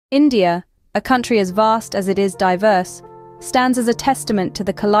India, a country as vast as it is diverse, stands as a testament to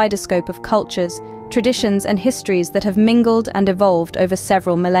the kaleidoscope of cultures, traditions, and histories that have mingled and evolved over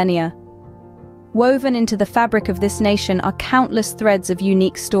several millennia. Woven into the fabric of this nation are countless threads of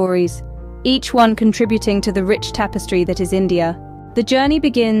unique stories, each one contributing to the rich tapestry that is India. The journey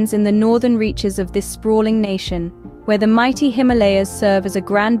begins in the northern reaches of this sprawling nation, where the mighty Himalayas serve as a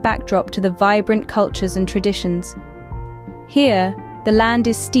grand backdrop to the vibrant cultures and traditions. Here, the land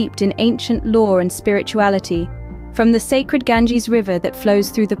is steeped in ancient lore and spirituality, from the sacred Ganges River that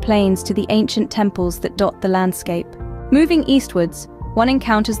flows through the plains to the ancient temples that dot the landscape. Moving eastwards, one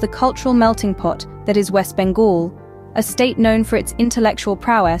encounters the cultural melting pot that is West Bengal, a state known for its intellectual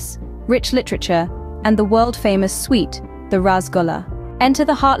prowess, rich literature, and the world-famous sweet, the Rasgulla. Enter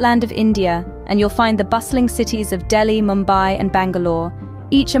the heartland of India, and you'll find the bustling cities of Delhi, Mumbai, and Bangalore,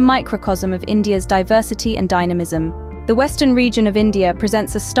 each a microcosm of India's diversity and dynamism. The western region of India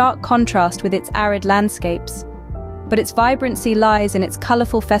presents a stark contrast with its arid landscapes, but its vibrancy lies in its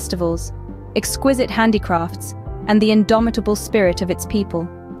colorful festivals, exquisite handicrafts, and the indomitable spirit of its people.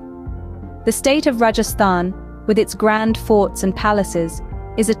 The state of Rajasthan, with its grand forts and palaces,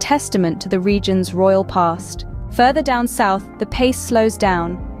 is a testament to the region's royal past. Further down south, the pace slows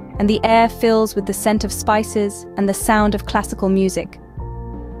down, and the air fills with the scent of spices and the sound of classical music.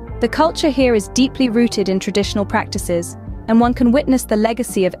 The culture here is deeply rooted in traditional practices, and one can witness the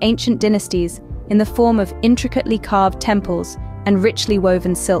legacy of ancient dynasties in the form of intricately carved temples and richly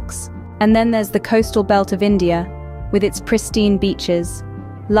woven silks. And then there's the coastal belt of India, with its pristine beaches,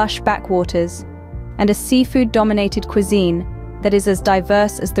 lush backwaters, and a seafood-dominated cuisine that is as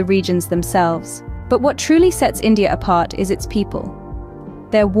diverse as the regions themselves. But what truly sets India apart is its people.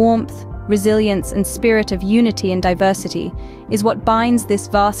 Their warmth, resilience, and spirit of unity and diversity is what binds this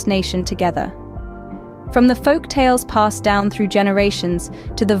vast nation together. From the folk tales passed down through generations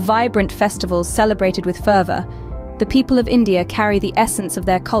to the vibrant festivals celebrated with fervor, the people of India carry the essence of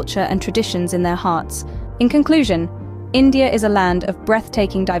their culture and traditions in their hearts. In conclusion, India is a land of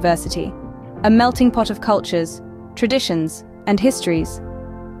breathtaking diversity, a melting pot of cultures, traditions, and histories.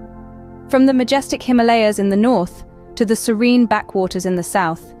 From the majestic Himalayas in the north to the serene backwaters in the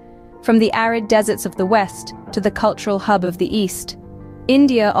south, from the arid deserts of the west to the cultural hub of the east,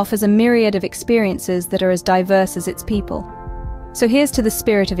 India offers a myriad of experiences that are as diverse as its people. So here's to the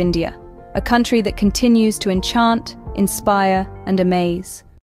spirit of India, a country that continues to enchant, inspire, and amaze.